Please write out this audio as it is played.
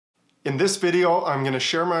In this video, I'm going to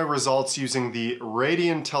share my results using the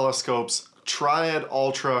Radian Telescopes Triad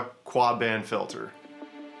Ultra Quad Band Filter.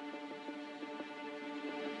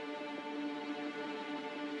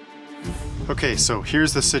 Okay, so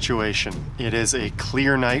here's the situation. It is a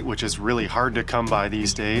clear night, which is really hard to come by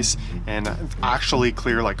these days, and actually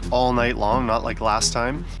clear like all night long, not like last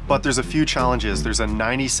time. But there's a few challenges. There's a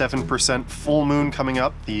 97% full moon coming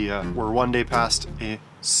up. We're one day past a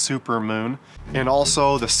super moon, and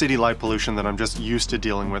also the city light pollution that I'm just used to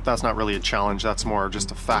dealing with. That's not really a challenge, that's more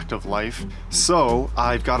just a fact of life. So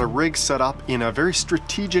I've got a rig set up in a very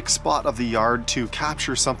strategic spot of the yard to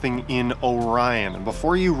capture something in Orion. And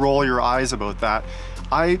before you roll your eyes about that,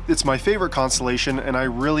 it's my favorite constellation, and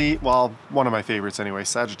well, one of my favorites anyway.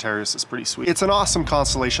 Sagittarius is pretty sweet. It's an awesome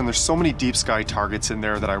constellation. There's so many deep sky targets in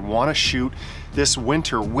there that I want to shoot this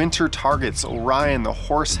winter. Winter targets: Orion, the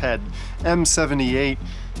Horsehead, M78,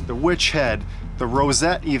 the Witch Head, the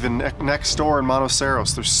Rosette even next door in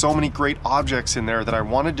Monoceros. There's so many great objects in there that I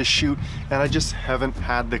wanted to shoot, and I just haven't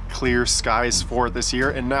had the clear skies for it this year.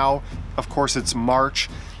 And now, of course, it's March,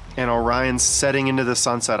 and Orion's setting into the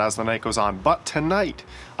sunset as the night goes on. But tonight,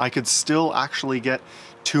 I could still actually get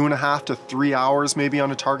 2.5 to 3 hours maybe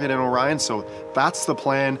on a target in Orion, so that's the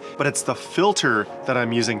plan. But it's the filter that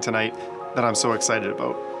I'm using tonight that I'm so excited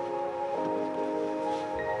about.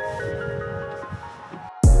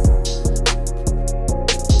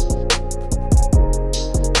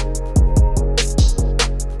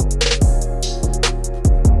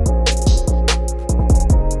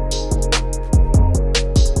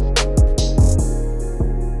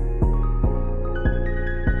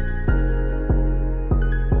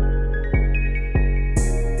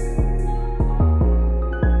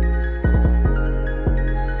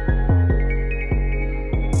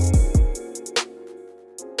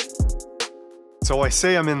 So I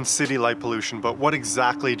say I'm in city light pollution, but what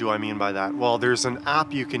exactly do I mean by that? Well, there's an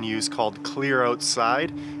app you can use called Clear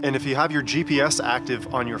Outside, and if you have your GPS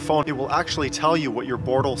active on your phone, it will actually tell you what your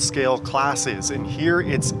Bortle scale class is. And here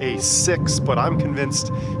it's a 6, but I'm convinced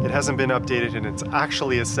it hasn't been updated and it's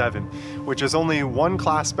actually a 7, which is only one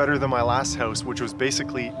class better than my last house, which was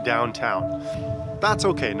basically downtown. That's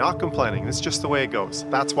okay, not complaining, it's just the way it goes.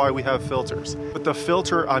 That's why we have filters. But the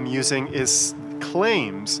filter I'm using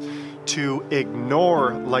claims to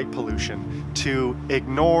ignore light pollution, to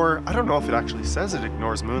ignore, I don't know if it actually says it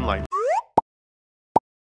ignores moonlight.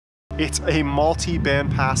 It's a multi-band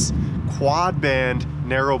pass, quad band,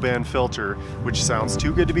 narrow band filter, which sounds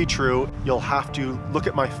too good to be true. You'll have to look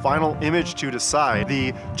at my final image to decide.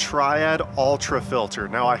 The Triad Ultra Filter.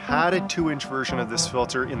 Now, I had a 2-inch version of this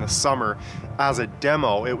filter in the summer as a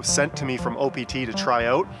demo. It was sent to me from OPT to try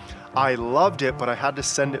out. I loved it, but I had to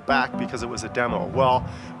send it back because it was a demo. Well,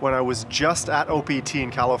 when I was just at OPT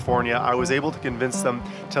in California, I was able to convince them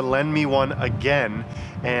to lend me one again,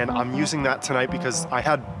 and I'm using that tonight because I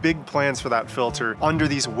had big plans for that filter under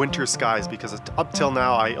these winter skies, because up till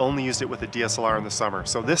now I only used it with a DSLR in the summer.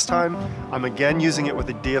 So this time I'm again using it with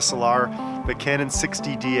a DSLR, the Canon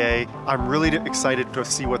 60DA. I'm really excited to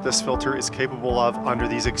see what this filter is capable of under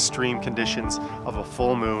these extreme conditions of a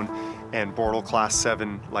full moon and Bortle Class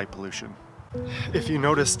 7 light pollution. If you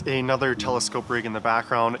noticed another telescope rig in the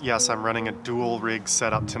background, yes, I'm running a dual rig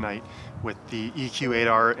setup tonight with the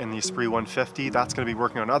EQ8R and the Esprit 150. That's going to be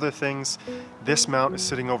working on other things. This mount is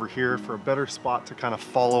sitting over here for a better spot to kind of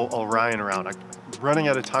follow Orion around. I'm running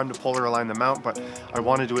out of time to polar align the mount, but I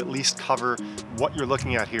wanted to at least cover what you're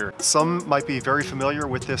looking at here. Some might be very familiar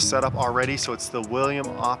with this setup already, so it's the William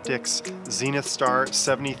Optics Zenith Star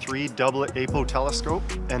 73 doublet apo telescope.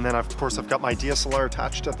 And then of course I've got my DSLR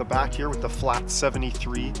attached at the back here with the flat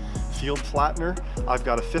 73 field flattener. I've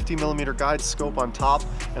got a 50mm guide scope on top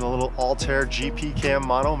and a little Altair GP cam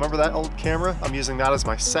mono. Remember that old camera? I'm using that as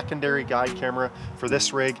my secondary guide camera for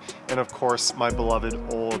this rig, and of course my beloved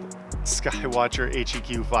old Skywatcher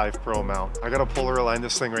HEQ5 Pro mount. I gotta polar align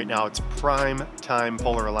this thing right now. It's prime time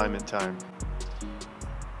polar alignment time.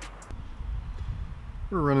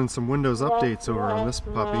 We're running some Windows updates over on this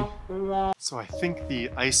puppy. So I think the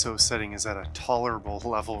ISO setting is at a tolerable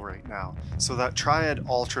level right now. So that Triad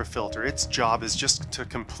Ultra Filter, its job is just to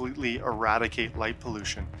completely eradicate light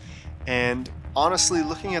pollution. And honestly,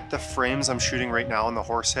 looking at the frames I'm shooting right now on the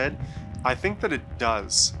Horsehead, I think that it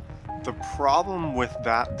does. The problem with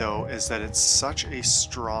that though is that it's such a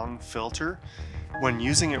strong filter. When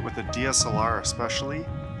using it with a DSLR especially,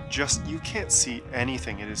 you can't see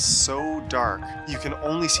anything. It is so dark. You can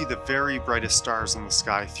only see the very brightest stars in the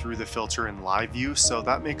sky through the filter in live view, so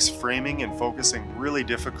that makes framing and focusing really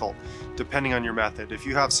difficult depending on your method. If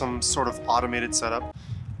you have some sort of automated setup,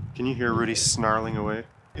 can you hear Rudy snarling away?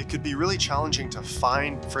 It could be really challenging to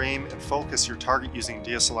find, frame, and focus your target using a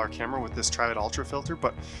DSLR camera with this Triad Ultra Filter,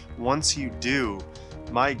 but once you do,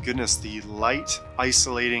 my goodness, the light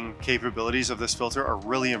isolating capabilities of this filter are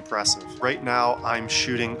really impressive. Right now, I'm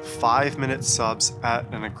shooting 5-minute subs at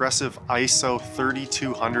an aggressive ISO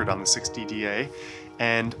 3200 on the 6D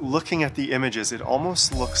and looking at the images, it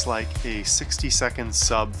almost looks like a 60-second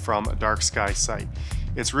sub from a dark sky site.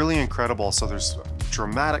 It's really incredible. So there's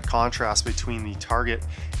dramatic contrast between the target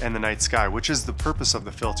and the night sky, which is the purpose of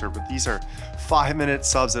the filter, but these are 5-minute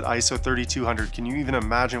subs at ISO 3200. Can you even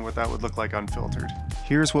imagine what that would look like unfiltered?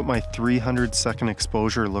 Here's what my 300-second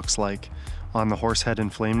exposure looks like on the Horsehead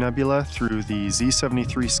and Flame Nebula through the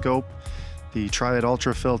Z73 scope, the Triad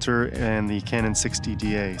Ultra Filter, and the Canon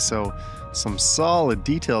 60DA. So some solid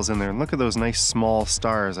details in there, and look at those nice small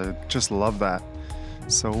stars. I just love that.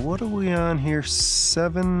 So what are we on here?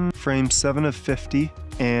 Frame 7 of 50.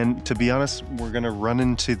 And to be honest, we're gonna run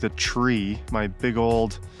into the tree, my big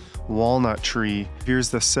old walnut tree. Here's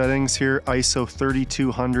the settings here, ISO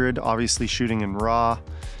 3200, obviously shooting in RAW.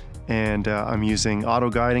 And I'm using auto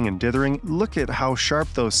guiding and dithering. Look at how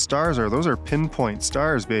sharp those stars are. Those are pinpoint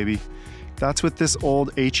stars, baby. That's with this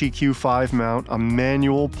old HEQ5 mount, a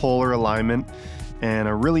manual polar alignment, and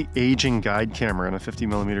a really aging guide camera and a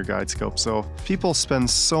 50mm guide scope. So people spend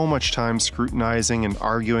so much time scrutinizing and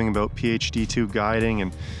arguing about PHD2 guiding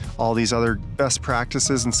and all these other best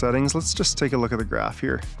practices and settings. Let's just take a look at the graph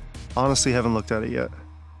here. Honestly, haven't looked at it yet.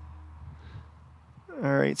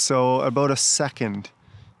 All right, so about a second.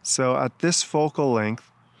 So at this focal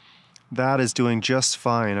length, that is doing just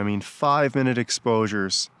fine. I mean, 5-minute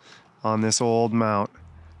exposures on this old mount.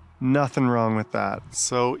 Nothing wrong with that.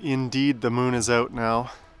 So indeed, the moon is out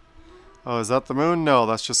now. Oh, is that the moon? No,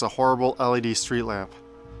 that's just a horrible LED street lamp.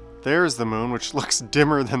 There's the moon, which looks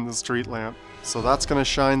dimmer than the street lamp. So that's gonna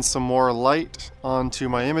shine some more light onto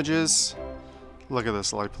my images. Look at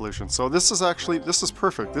this light pollution. So this is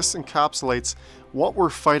perfect. This encapsulates what we're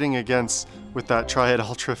fighting against with that Triad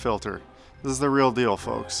Ultra Filter. This is the real deal,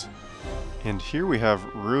 folks. And here we have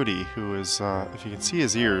Rudy, who is, if you can see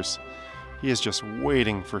his ears, he is just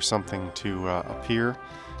waiting for something to appear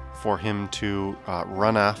for him to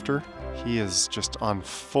run after. He is just on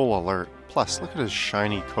full alert. Plus, look at his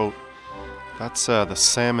shiny coat. That's the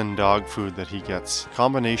salmon dog food that he gets.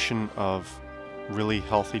 Combination of really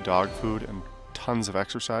healthy dog food and tons of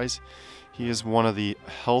exercise. He is one of the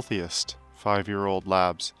healthiest 5-year-old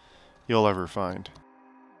labs you'll ever find.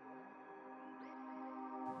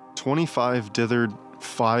 25 dithered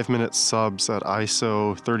 5-minute subs at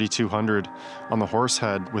ISO 3200 on the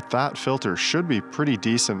Horsehead with that filter should be pretty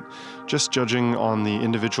decent. Just judging on the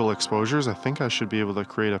individual exposures, I think I should be able to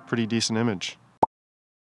create a pretty decent image.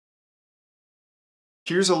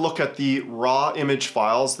 Here's a look at the raw image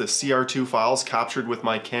files, the CR2 files captured with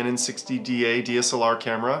my Canon 60DA DSLR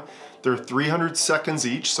camera. They're 300 seconds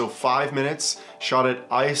each, so 5 minutes, shot at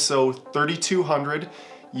ISO 3200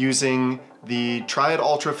 using the Triad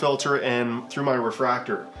Ultra Filter and through my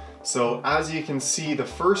refractor. So as you can see, the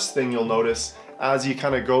first thing you'll notice as you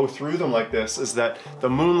kind of go through them like this is that the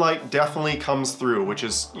moonlight definitely comes through, which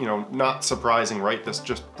is, you know, not surprising, right? This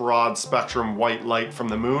just broad spectrum white light from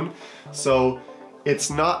the moon. So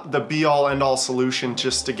it's not the be-all end-all solution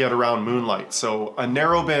just to get around moonlight. So a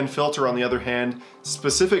narrowband filter, on the other hand,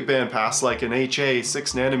 specific bandpass like an HA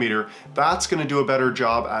 6nm, that's going to do a better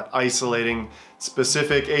job at isolating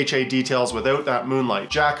specific HA details without that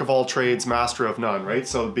moonlight. Jack of all trades, master of none, right?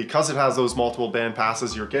 So because it has those multiple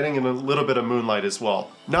bandpasses, you're getting in a little bit of moonlight as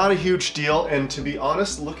well. Not a huge deal, and to be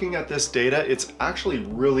honest, looking at this data, it's actually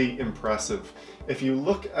really impressive. If you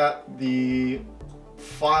look at the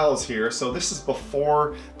files here, so this is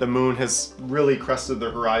before the moon has really crested the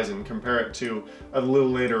horizon, compare it to a little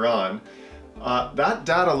later on. That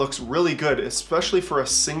data looks really good, especially for a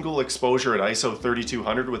single exposure at ISO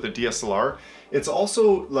 3200 with a DSLR. It's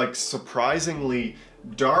also like surprisingly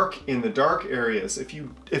dark in the dark areas. If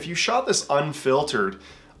you shot this unfiltered,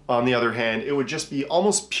 on the other hand, it would just be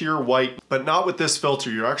almost pure white, but not with this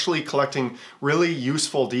filter. You're actually collecting really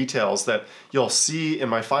useful details that you'll see in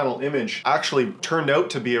my final image actually turned out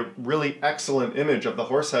to be a really excellent image of the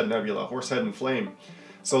Horsehead Nebula, Horsehead and Flame.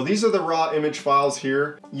 So these are the raw image files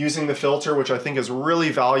here using the filter, which I think is really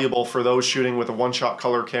valuable for those shooting with a one-shot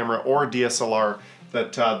color camera or DSLR,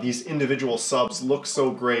 that these individual subs look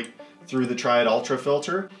so great through the Triad Ultra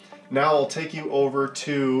Filter. Now I'll take you over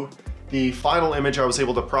to the final image I was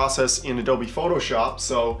able to process in Adobe Photoshop.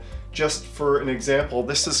 So just for an example,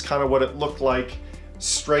 this is kind of what it looked like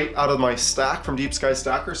straight out of my stack from Deep Sky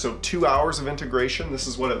Stacker. So 2 hours of integration, this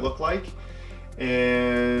is what it looked like.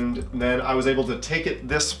 And then I was able to take it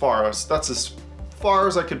this far. That's as far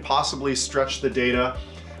as I could possibly stretch the data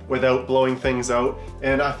without blowing things out.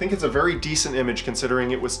 And I think it's a very decent image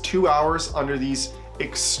considering it was 2 hours under these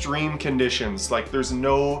extreme conditions. Like, there's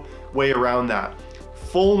no way around that.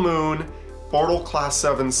 Full moon, Bortle Class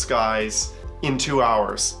 7 skies in 2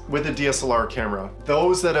 hours with a DSLR camera.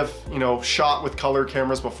 Those that have, you know, shot with color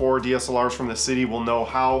cameras before, DSLRs from the city, will know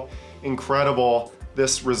how incredible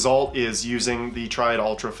this result is using the Triad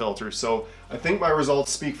Ultra Filter. So I think my results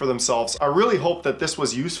speak for themselves. I really hope that this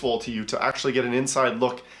was useful to you to actually get an inside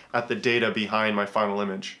look at the data behind my final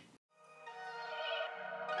image.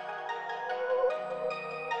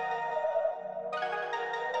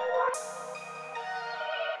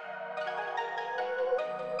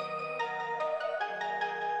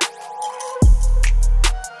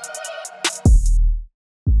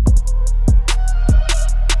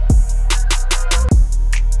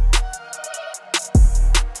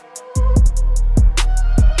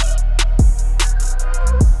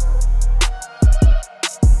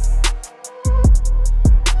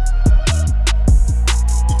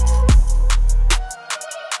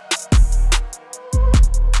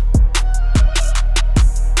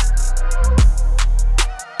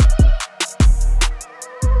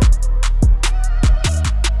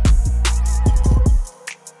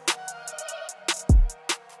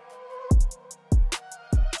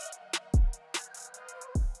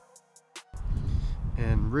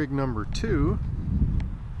 And rig number 2,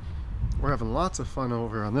 we're having lots of fun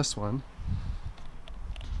over on this one.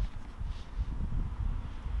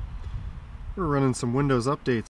 We're running some Windows updates